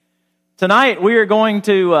Tonight we are going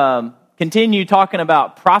to continue talking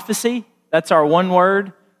about prophecy. That's our one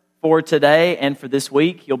word for today and for this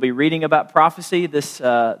week. You'll be reading about prophecy this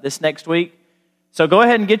next week. So go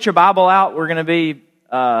ahead and get your Bible out. We're going to be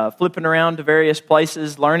flipping around to various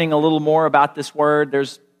places, learning a little more about this word.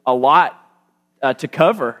 There's a lot to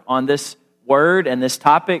cover on this word and this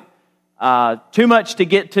topic. Too much to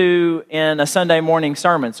get to in a Sunday morning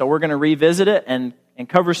sermon. So we're going to revisit it and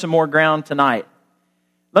cover some more ground tonight.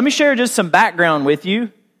 Let me share just some background with you.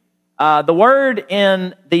 The word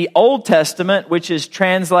in the Old Testament, which is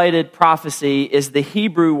translated prophecy, is the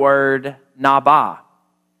Hebrew word nabah,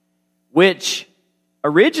 which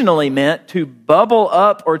originally meant to bubble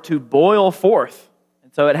up or to boil forth.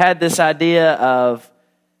 And so it had this idea of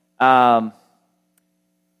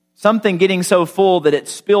something getting so full that it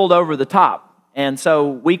spilled over the top. And so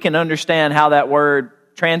we can understand how that word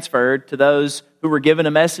transferred to those who were given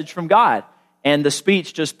a message from God. And the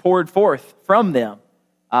speech just poured forth from them,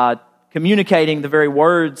 communicating the very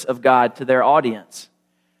words of God to their audience.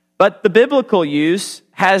 But the biblical use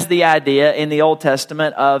has the idea in the Old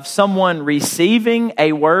Testament of someone receiving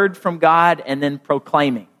a word from God and then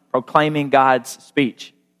proclaiming God's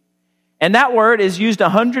speech. And that word is used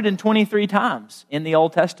 123 times in the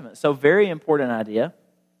Old Testament. So very important idea.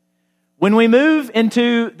 When we move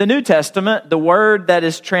into the New Testament, the word that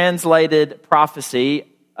is translated prophecy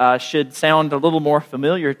should sound a little more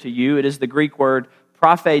familiar to you. It is the Greek word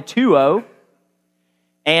prophetuo,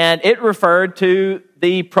 and it referred to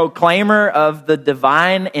the proclaimer of the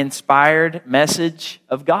divine inspired message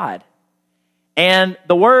of God. And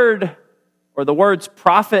the word, or the words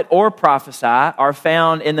prophet or prophesy, are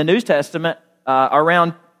found in the New Testament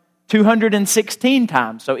around 216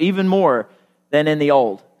 times, so even more than in the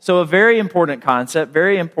Old. So a very important concept,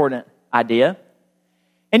 very important idea.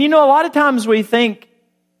 And a lot of times we think,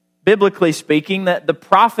 biblically speaking, that the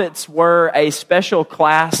prophets were a special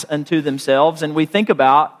class unto themselves, and we think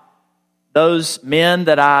about those men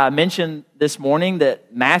that I mentioned this morning,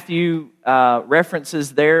 that Matthew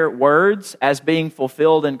references their words as being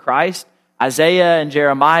fulfilled in Christ. Isaiah and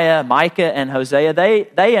Jeremiah, Micah and Hosea,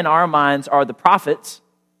 they in our minds are the prophets.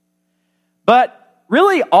 But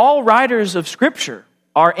really all writers of Scripture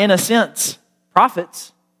are in a sense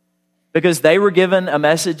prophets, because they were given a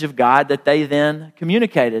message of God that they then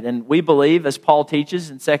communicated. And we believe, as Paul teaches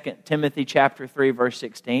in 2 Timothy chapter 3, verse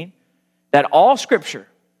 16, that all Scripture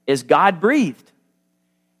is God-breathed.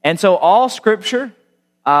 And so all Scripture,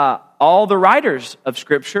 all the writers of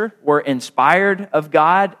Scripture were inspired of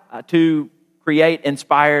God to create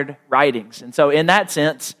inspired writings. And so in that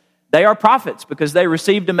sense, they are prophets because they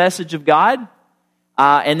received a message of God,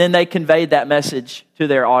 and then they conveyed that message to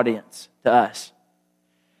their audience, to us.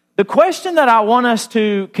 The question that I want us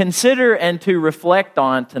to consider and to reflect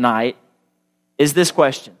on tonight is this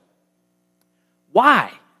question: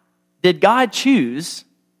 why did God choose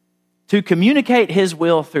to communicate His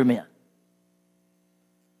will through men?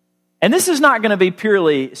 And this is not going to be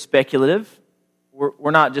purely speculative.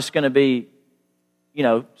 We're not just going to be,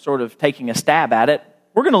 sort of taking a stab at it.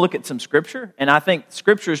 We're going to look at some Scripture, and I think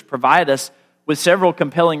Scriptures provide us with several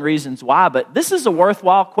compelling reasons why, but this is a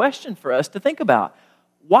worthwhile question for us to think about.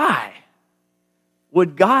 Why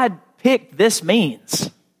would God pick this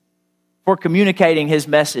means for communicating His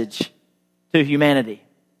message to humanity?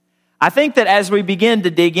 I think that as we begin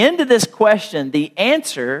to dig into this question, the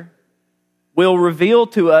answer will reveal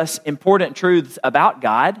to us important truths about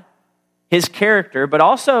God, His character, but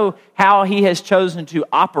also how He has chosen to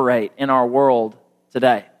operate in our world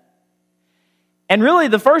today. And really,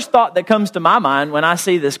 the first thought that comes to my mind when I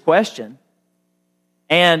see this question,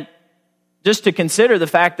 and just to consider the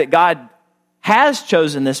fact that God has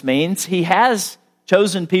chosen this means, He has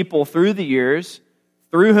chosen people through the years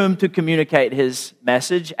through whom to communicate His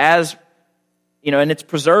message, as and it's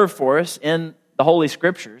preserved for us in the Holy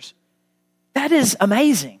Scriptures. That is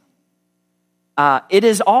amazing. It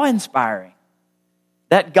is awe-inspiring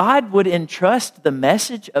that God would entrust the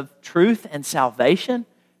message of truth and salvation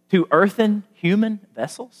to earthen human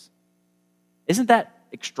vessels. Isn't that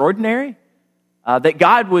extraordinary? That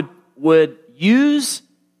God would use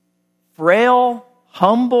frail,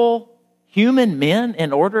 humble human men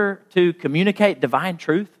in order to communicate divine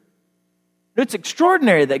truth. It's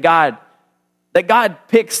extraordinary that God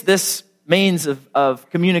picks this means of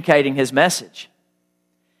communicating His message.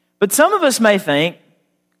 But some of us may think,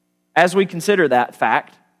 as we consider that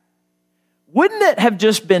fact, wouldn't it have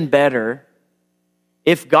just been better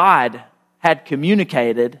if God had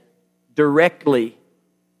communicated directly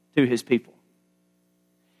to His people?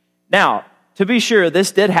 Now, to be sure,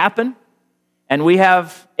 this did happen, And we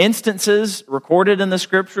have instances recorded in the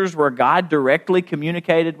Scriptures where God directly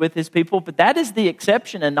communicated with his people, but that is the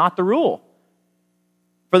exception and not the rule.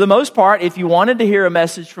 For the most part, if you wanted to hear a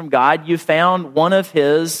message from God, you found one of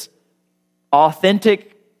his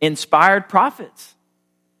authentic, inspired prophets.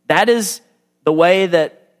 That is the way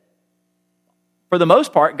that, for the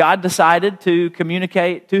most part, God decided to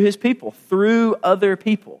communicate to his people, through other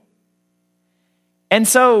people. And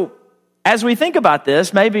so, as we think about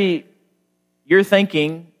this, maybe you're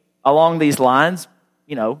thinking along these lines,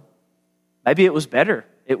 maybe it was better.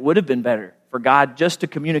 It would have been better for God just to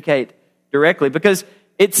communicate directly, because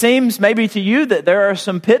it seems maybe to you that there are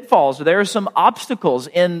some pitfalls, or there are some obstacles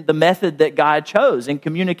in the method that God chose in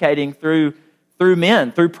communicating through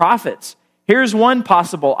men, through prophets. Here's one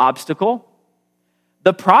possible obstacle.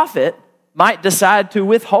 The prophet might decide to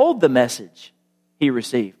withhold the message he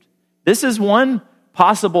received. This is one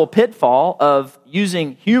possible pitfall of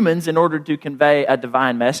using humans in order to convey a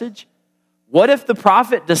divine message. What if the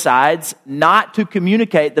prophet decides not to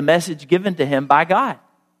communicate the message given to him by God?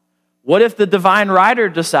 What if the divine writer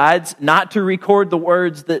decides not to record the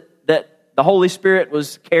words that the Holy Spirit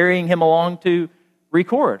was carrying him along to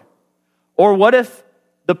record? Or what if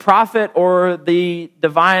the prophet or the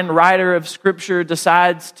divine writer of Scripture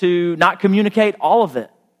decides to not communicate all of it,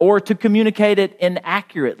 or to communicate it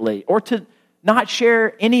inaccurately, or to not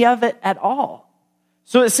share any of it at all?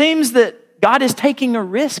 So it seems that God is taking a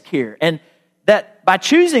risk here, and that by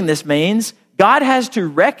choosing this means God has to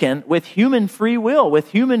reckon with human free will,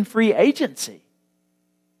 with human free agency.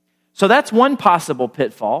 So that's one possible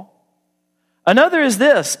pitfall. Another is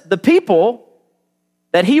this: the people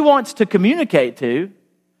that he wants to communicate to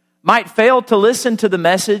might fail to listen to the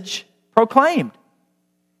message proclaimed.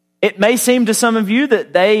 It may seem to some of you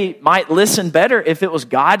that they might listen better if it was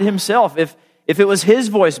God himself, if it was his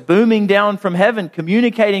voice booming down from heaven,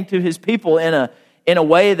 communicating to his people in a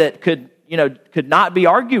way that could not be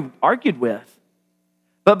argued with.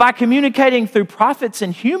 But by communicating through prophets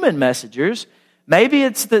and human messengers, maybe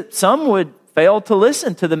it's that some would fail to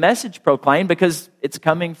listen to the message proclaimed because it's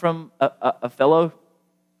coming from a fellow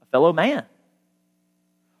man.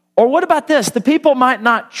 Or what about this? The people might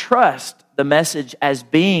not trust the message as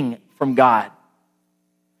being from God.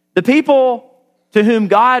 The people to whom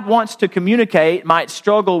God wants to communicate might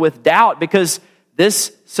struggle with doubt because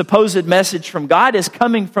this supposed message from God is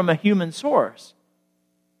coming from a human source.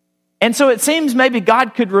 And so it seems maybe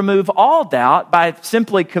God could remove all doubt by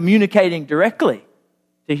simply communicating directly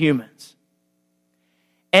to humans.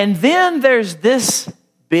 And then there's this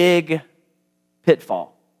big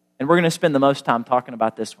pitfall. And we're going to spend the most time talking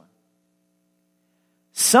about this one.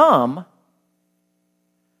 Some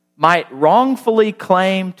might wrongfully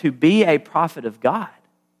claim to be a prophet of God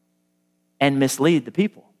and mislead the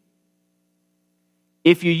people.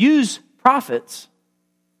 If you use prophets,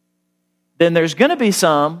 then there's going to be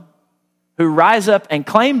some who rise up and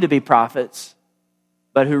claim to be prophets,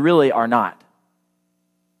 but who really are not.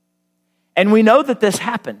 And we know that this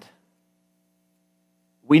happened.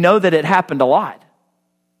 We know that it happened a lot.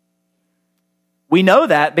 We know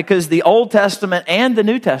that because the Old Testament and the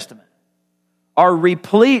New Testament are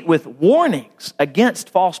replete with warnings against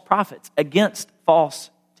false prophets, against false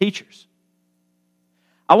teachers.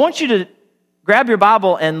 I want you to grab your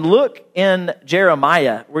Bible and look in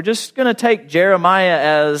Jeremiah. We're just going to take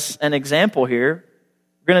Jeremiah as an example here.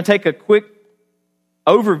 We're going to take a quick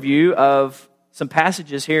overview of some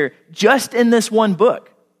passages here just in this one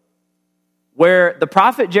book where the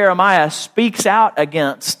prophet Jeremiah speaks out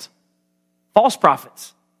against false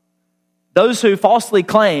prophets, those who falsely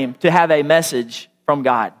claim to have a message from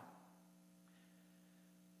God.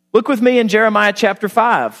 Look with me in Jeremiah chapter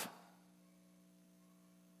 5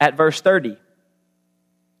 at verse 30.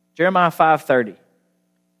 Jeremiah 5:30.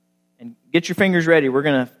 And get your fingers ready. We're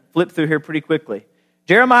going to flip through here pretty quickly.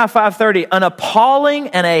 Jeremiah 5:30. An appalling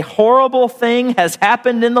and a horrible thing has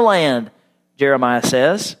happened in the land, Jeremiah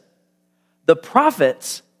says. The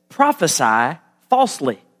prophets prophesy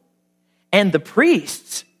falsely, and the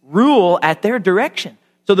priests rule at their direction.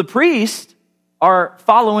 So the priests are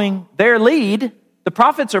following their lead. The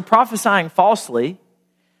prophets are prophesying falsely.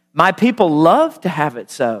 My people love to have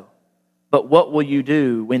it so. But what will you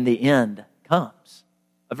do when the end comes?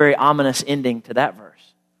 A very ominous ending to that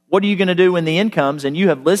verse. What are you going to do when the end comes and you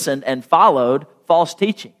have listened and followed false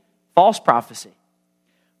teaching, false prophecy?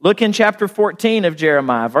 Look in chapter 14 of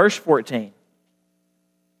Jeremiah, verse 14.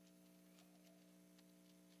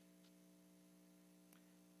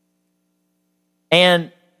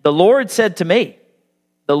 And the Lord said to me,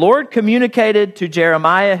 the Lord communicated to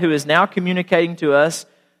Jeremiah, who is now communicating to us,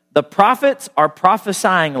 the prophets are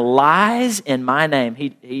prophesying lies in my name.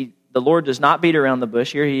 He the Lord does not beat around the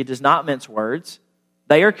bush here. He does not mince words.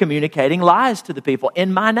 They are communicating lies to the people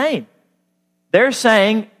in my name. They're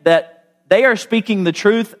saying that they are speaking the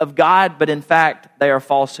truth of God, but in fact, they are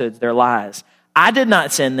falsehoods. They're lies. I did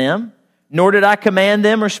not send them, nor did I command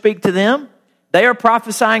them or speak to them. They are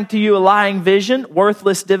prophesying to you a lying vision,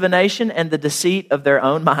 worthless divination, and the deceit of their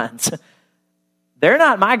own minds. They're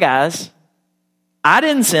not my guys. I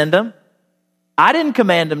didn't send them. I didn't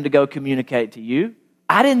command them to go communicate to you.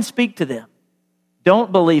 I didn't speak to them.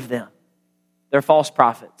 Don't believe them. They're false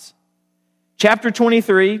prophets. Chapter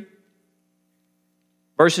 23,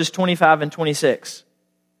 verses 25 and 26.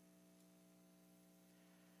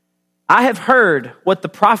 I have heard what the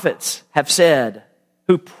prophets have said,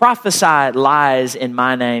 who prophesied lies in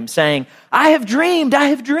my name, saying, I have dreamed, I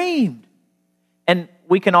have dreamed. And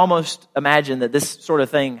we can almost imagine that this sort of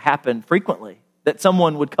thing happened frequently, that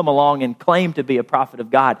someone would come along and claim to be a prophet of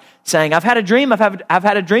God, saying, I've had a dream, I've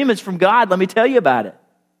had a dream, it's from God, let me tell you about it.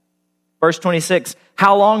 Verse 26,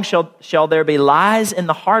 how long shall there be lies in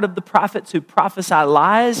the heart of the prophets who prophesy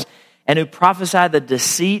lies and who prophesy the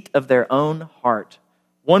deceit of their own heart?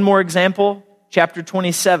 One more example, chapter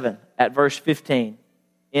 27 at verse 15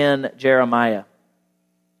 in Jeremiah.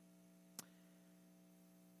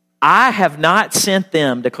 I have not sent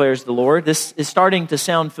them, declares the Lord. This is starting to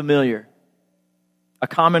sound familiar. A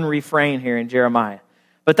common refrain here in Jeremiah.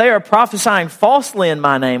 But they are prophesying falsely in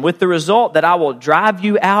my name, with the result that I will drive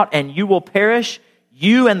you out and you will perish,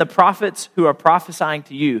 you and the prophets who are prophesying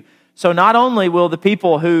to you. So not only will the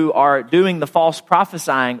people who are doing the false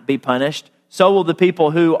prophesying be punished, so will the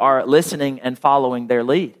people who are listening and following their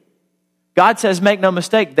lead. God says, make no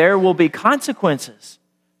mistake, there will be consequences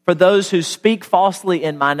for those who speak falsely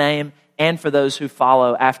in my name and for those who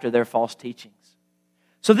follow after their false teachings.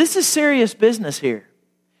 So this is serious business here.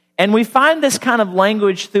 And we find this kind of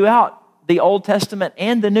language throughout the Old Testament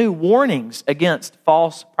and the New, warnings against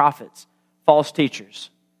false prophets, false teachers.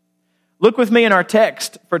 Look with me in our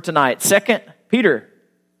text for tonight, 2 Peter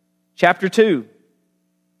chapter 2.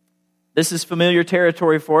 This is familiar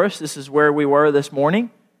territory for us. This is where we were this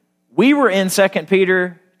morning. We were in 2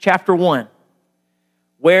 Peter chapter 1,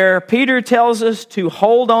 where Peter tells us to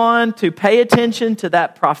hold on, to pay attention to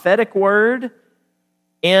that prophetic word.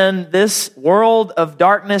 In this world of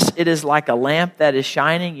darkness, it is like a lamp that is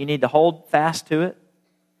shining. You need to hold fast to it.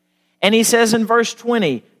 And he says in verse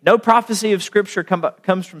 20, no prophecy of Scripture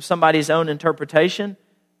comes from somebody's own interpretation.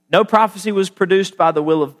 No prophecy was produced by the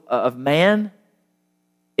will of man.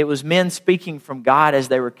 It was men speaking from God as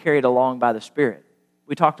they were carried along by the Spirit.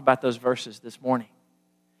 We talked about those verses this morning.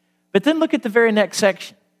 But then look at the very next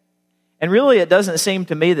section. And really, it doesn't seem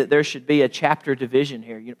to me that there should be a chapter division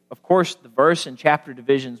here. Of course, the verse and chapter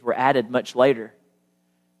divisions were added much later.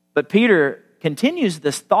 But Peter continues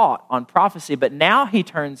this thought on prophecy, but now he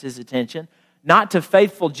turns his attention not to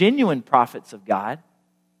faithful, genuine prophets of God,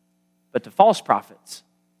 but to false prophets.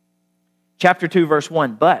 Chapter 2, verse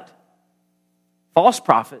 1, but false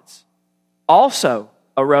prophets also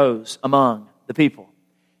arose among the people.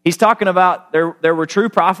 He's talking about there were true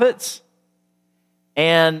prophets,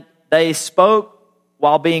 and they spoke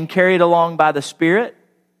while being carried along by the Spirit,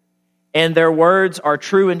 and their words are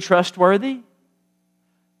true and trustworthy.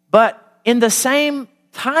 But in the same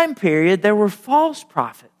time period, there were false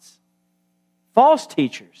prophets, false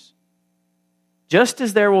teachers, just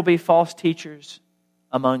as there will be false teachers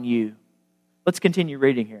among you. Let's continue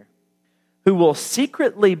reading here. Who will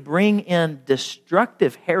secretly bring in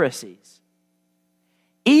destructive heresies,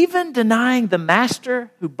 even denying the master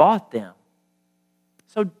who bought them.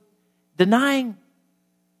 So, denying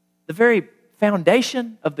the very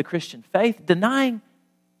foundation of the Christian faith, denying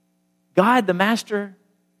God the Master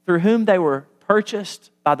through whom they were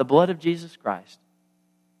purchased by the blood of Jesus Christ.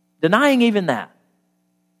 Denying even that.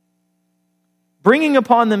 Bringing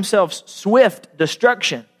upon themselves swift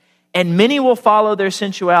destruction, and many will follow their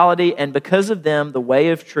sensuality, and because of them the way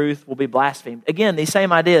of truth will be blasphemed. Again, these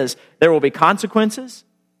same ideas. There will be consequences.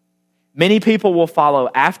 Many people will follow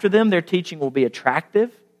after them. Their teaching will be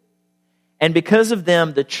attractive. And because of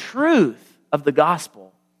them, the truth of the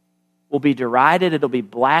gospel will be derided. It'll be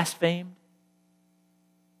blasphemed.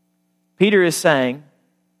 Peter is saying,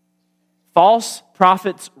 false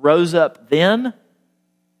prophets rose up then,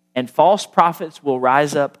 and false prophets will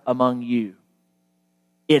rise up among you.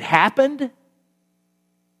 It happened,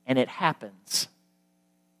 and it happens,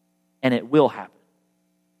 and it will happen.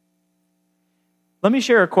 Let me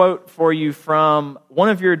share a quote for you from one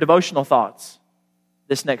of your devotional thoughts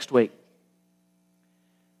this next week.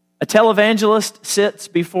 A televangelist sits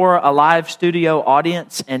before a live studio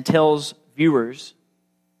audience and tells viewers,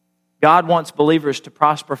 God wants believers to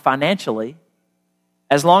prosper financially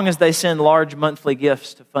as long as they send large monthly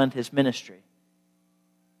gifts to fund his ministry.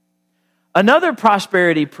 Another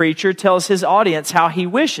prosperity preacher tells his audience how he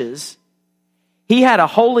wishes he had a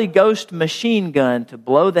Holy Ghost machine gun to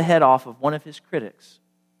blow the head off of one of his critics.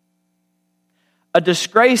 A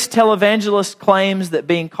disgraced televangelist claims that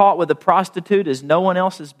being caught with a prostitute is no one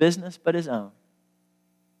else's business but his own.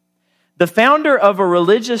 The founder of a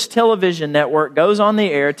religious television network goes on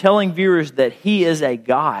the air telling viewers that he is a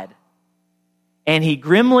god, and he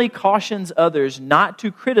grimly cautions others not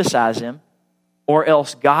to criticize him, or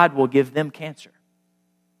else God will give them cancer.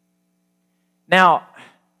 Now,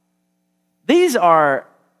 these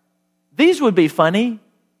would be funny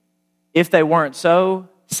if they weren't so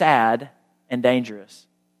sad and dangerous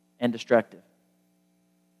and destructive.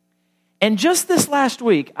 And just this last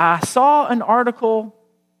week, I saw an article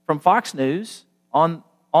from Fox News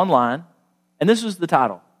online, and this was the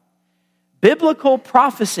title: Biblical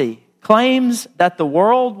prophecy claims that the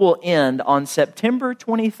world will end on September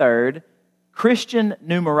 23rd, Christian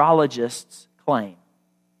numerologists claim.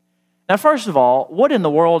 Now, first of all, what in the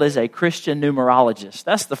world is a Christian numerologist?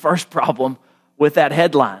 That's the first problem with that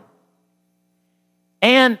headline.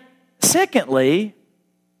 And secondly,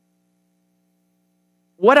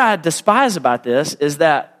 what I despise about this is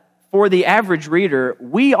that for the average reader,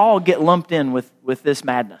 we all get lumped in with this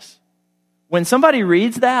madness. When somebody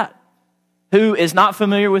reads that, who is not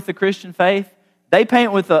familiar with the Christian faith, they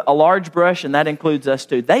paint with a large brush, and that includes us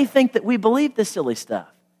too. They think that we believe this silly stuff.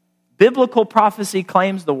 Biblical prophecy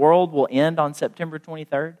claims the world will end on September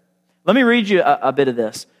 23rd. Let me read you a bit of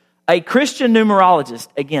this. A Christian numerologist,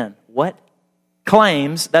 again, what?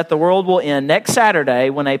 Claims that the world will end next Saturday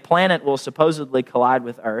when a planet will supposedly collide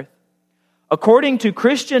with Earth. According to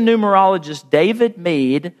Christian numerologist David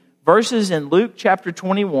Meade, verses in Luke chapter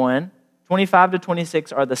 21, 25 to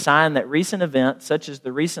 26 are the sign that recent events, such as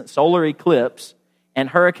the recent solar eclipse and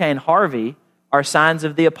Hurricane Harvey, are signs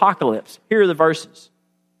of the apocalypse. Here are the verses.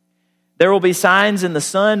 There will be signs in the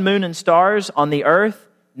sun, moon, and stars. On the earth,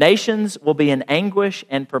 nations will be in anguish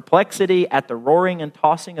and perplexity at the roaring and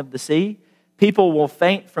tossing of the sea. People will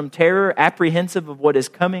faint from terror, apprehensive of what is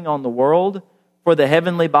coming on the world, for the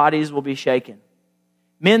heavenly bodies will be shaken.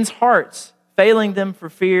 Men's hearts failing them for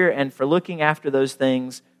fear and for looking after those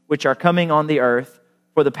things which are coming on the earth,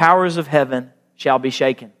 for the powers of heaven shall be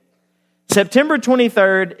shaken. September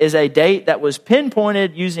 23rd is a date that was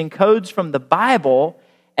pinpointed using codes from the Bible,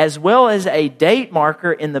 as well as a date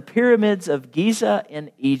marker in the pyramids of Giza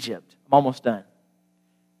in Egypt. I'm almost done.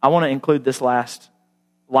 I want to include this last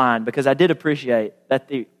line because I did appreciate that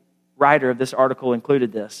the writer of this article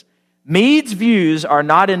included this. Meade's views are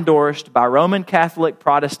not endorsed by Roman Catholic,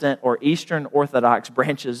 Protestant, or Eastern Orthodox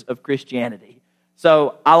branches of Christianity.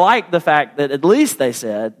 So I like the fact that at least they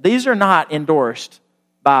said these are not endorsed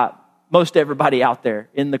by most everybody out there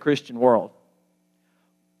in the Christian world.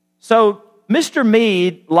 So Mr.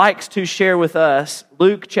 Meade likes to share with us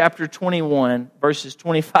Luke chapter 21, verses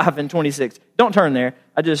 25 and 26. Don't turn there.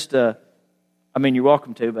 You're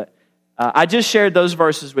welcome to, but I just shared those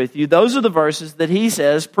verses with you. Those are the verses that he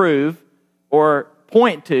says prove or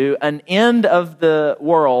point to an end of the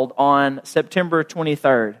world on September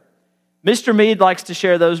 23rd. Mr. Meade likes to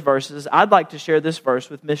share those verses. I'd like to share this verse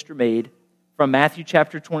with Mr. Meade from Matthew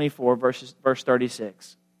chapter 24, verse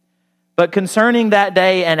 36. But concerning that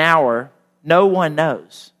day and hour, no one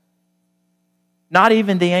knows, not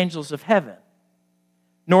even the angels of heaven,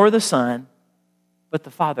 nor the Son, but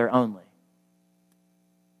the Father only.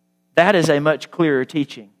 That is a much clearer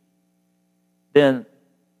teaching than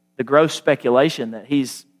the gross speculation that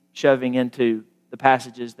he's shoving into the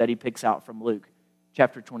passages that he picks out from Luke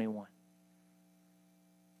chapter 21.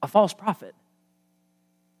 A false prophet,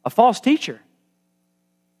 a false teacher.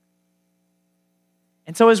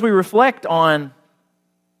 And so as we reflect on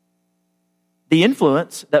the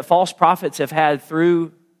influence that false prophets have had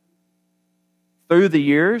through the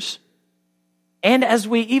years, and as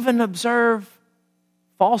we even observe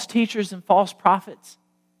false teachers and false prophets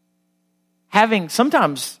having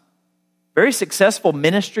sometimes very successful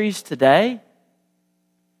ministries today,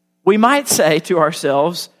 we might say to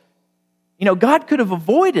ourselves, God could have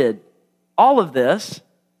avoided all of this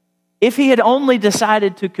if he had only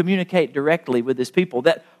decided to communicate directly with his people.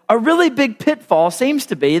 That a really big pitfall seems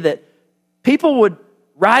to be that people would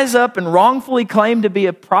rise up and wrongfully claim to be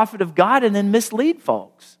a prophet of God and then mislead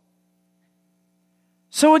folks.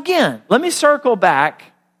 So again, let me circle back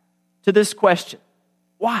to this question.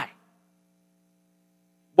 Why?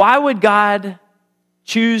 Why would God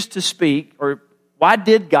choose to speak, or why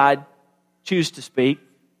did God choose to speak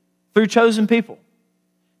through chosen people?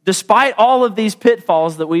 Despite all of these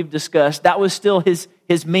pitfalls that we've discussed, that was still his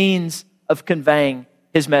means of conveying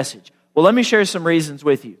his message? Well, let me share some reasons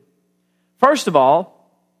with you. First of all,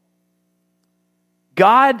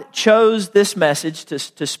 God chose this message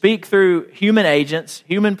to speak through human agents,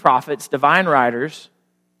 human prophets, divine writers,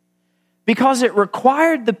 because it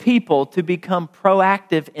required the people to become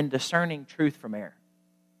proactive in discerning truth from error.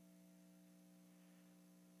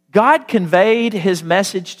 God conveyed his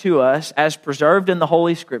message to us as preserved in the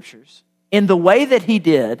Holy Scriptures in the way that he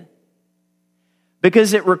did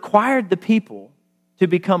because it required the people to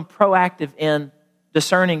become proactive in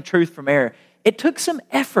discerning truth from error. It took some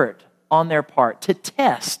effort on their part to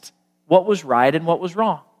test what was right and what was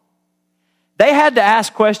wrong. They had to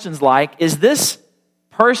ask questions like, is this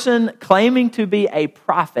person claiming to be a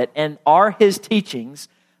prophet and are his teachings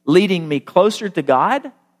leading me closer to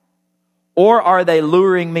God? Or are they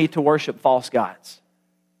luring me to worship false gods?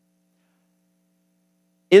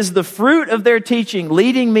 Is the fruit of their teaching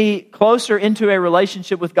leading me closer into a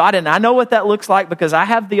relationship with God? And I know what that looks like because I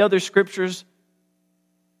have the other scriptures.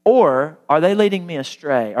 Or are they leading me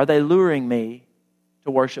astray? Are they luring me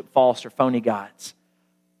to worship false or phony gods?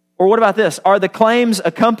 Or what about this? Are the claims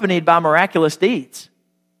accompanied by miraculous deeds?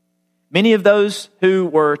 Many of those who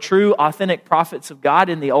were true, authentic prophets of God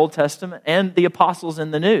in the Old Testament and the apostles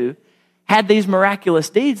in the New had these miraculous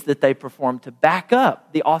deeds that they performed to back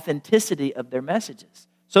up the authenticity of their messages.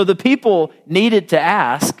 So the people needed to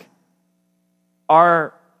ask,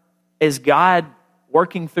 is God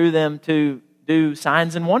working through them to do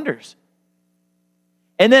signs and wonders?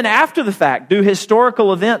 And then after the fact, do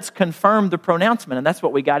historical events confirm the pronouncement? And that's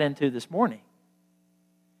what we got into this morning.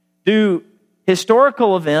 Do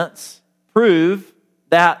historical events prove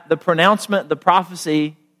that the pronouncement, the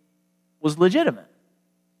prophecy, was legitimate?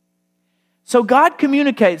 So God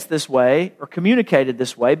communicated this way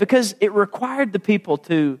because it required the people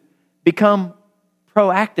to become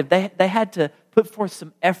proactive. They had to put forth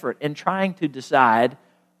some effort in trying to decide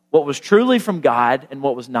what was truly from God and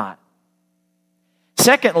what was not.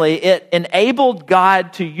 Secondly, it enabled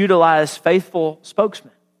God to utilize faithful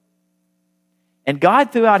spokesmen. And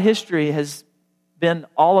God throughout history has been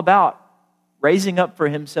all about raising up for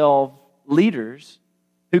himself leaders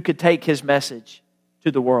who could take his message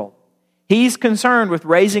to the world. He's concerned with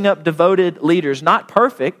raising up devoted leaders, not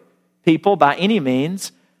perfect people by any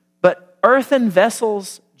means, but earthen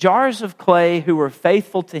vessels, jars of clay who were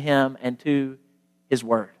faithful to him and to his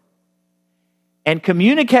word. And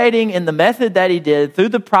communicating in the method that he did through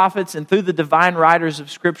the prophets and through the divine writers of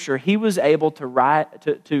Scripture, he was able to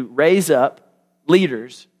raise up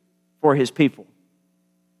leaders for his people.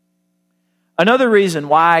 Another reason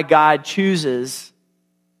why God chose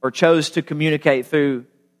to communicate through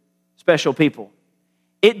special people,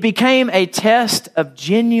 it became a test of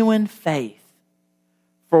genuine faith,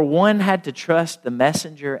 for one had to trust the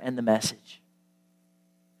messenger and the message.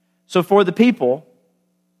 So for the people,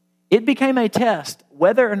 it became a test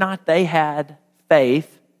whether or not they had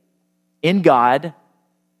faith in God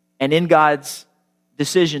and in God's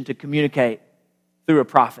decision to communicate through a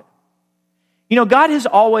prophet. You know, God has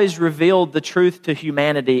always revealed the truth to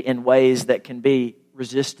humanity in ways that can be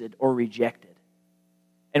resisted or rejected.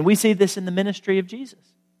 And we see this in the ministry of Jesus.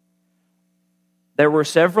 There were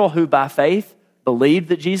several who by faith believed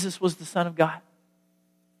that Jesus was the Son of God.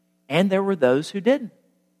 And there were those who didn't.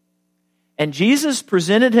 And Jesus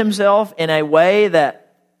presented himself in a way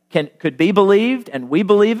that could be believed, and we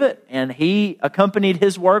believe it. And he accompanied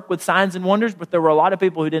his work with signs and wonders, but there were a lot of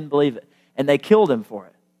people who didn't believe it. And they killed him for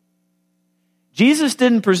it. Jesus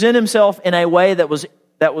didn't present himself in a way that was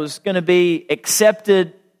going to be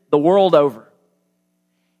accepted the world over.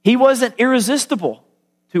 He wasn't irresistible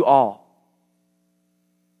to all.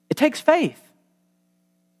 It takes faith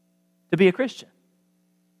to be a Christian.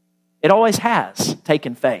 It always has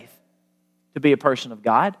taken faith to be a person of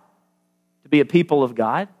God, to be a people of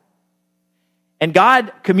God. And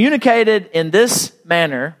God communicated in this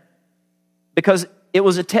manner because it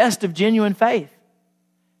was a test of genuine faith.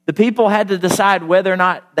 The people had to decide whether or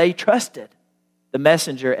not they trusted the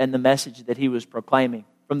messenger and the message that he was proclaiming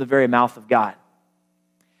from the very mouth of God.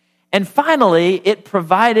 And finally, it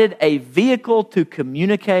provided a vehicle to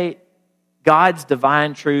communicate God's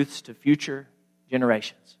divine truths to future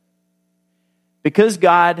generations. Because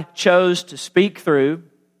God chose to speak through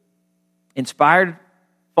inspired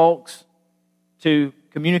folks to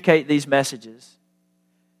communicate these messages,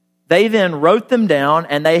 they then wrote them down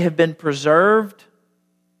and they have been preserved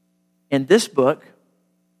in this book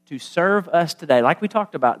to serve us today. Like we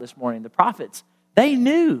talked about this morning, the prophets, they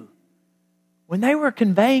knew when they were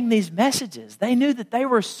conveying these messages, they knew that they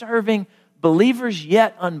were serving believers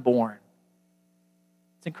yet unborn.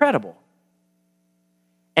 It's incredible.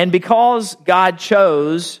 And because God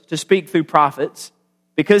chose to speak through prophets,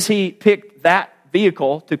 because he picked that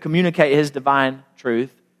vehicle to communicate his divine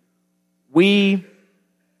truth, we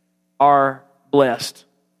are blessed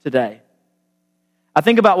today. I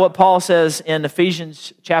think about what Paul says in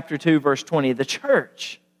Ephesians chapter 2, verse 20. The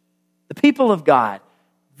church, the people of God,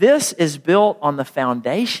 this is built on the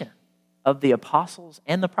foundation of the apostles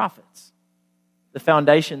and the prophets. The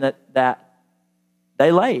foundation that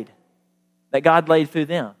they laid, that God laid through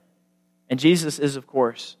them. And Jesus is, of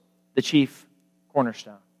course, the chief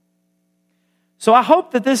cornerstone. So I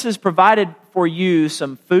hope that this has provided for you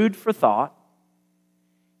some food for thought.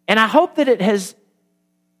 And I hope that it has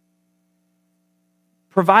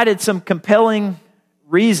provided some compelling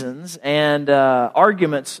reasons and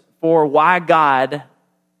arguments for why God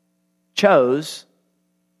chose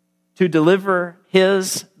to deliver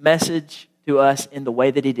His message to us in the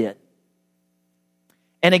way that He did.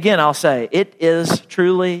 And again, I'll say, it is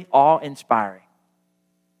truly awe-inspiring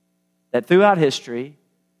that throughout history,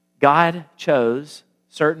 God chose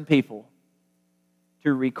certain people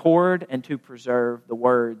to record and to preserve the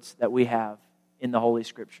words that we have in the Holy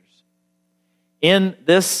Scriptures. In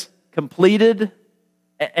this completed,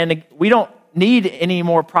 and we don't need any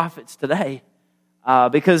more prophets today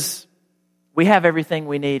because we have everything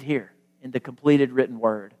we need here in the completed written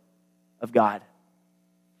word of God.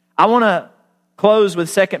 I want to close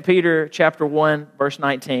with 2 Peter chapter 1, verse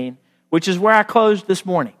 19, which is where I closed this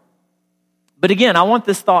morning. But again, I want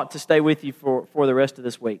this thought to stay with you for the rest of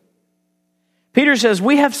this week. Peter says,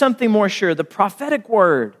 we have something more sure, the prophetic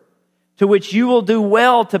word, to which you will do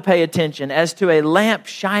well to pay attention as to a lamp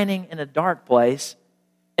shining in a dark place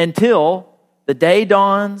until the day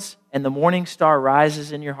dawns and the morning star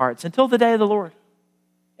rises in your hearts, until the day of the Lord,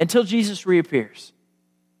 until Jesus reappears.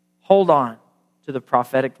 Hold on to the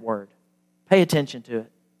prophetic word. Pay attention to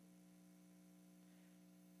it.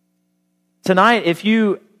 Tonight, if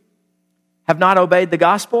you have not obeyed the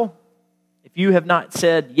gospel, if you have not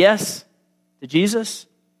said yes to Jesus,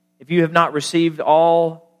 if you have not received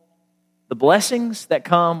all the blessings that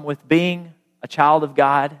come with being a child of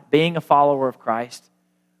God, being a follower of Christ,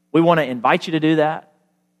 we want to invite you to do that.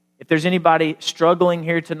 If there's anybody struggling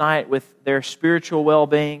here tonight with their spiritual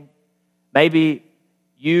well-being, maybe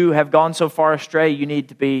you have gone so far astray you need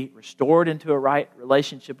to be restored into a right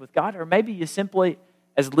relationship with God, or maybe you simply,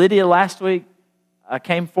 as Lydia last week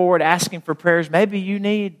came forward asking for prayers, maybe you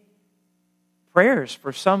need prayers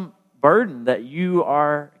for some burden that you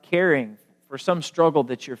are carrying, for some struggle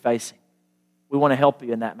that you're facing. We want to help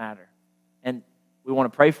you in that matter. And we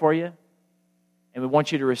want to pray for you. And we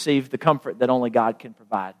want you to receive the comfort that only God can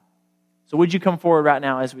provide. So would you come forward right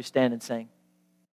now as we stand and sing?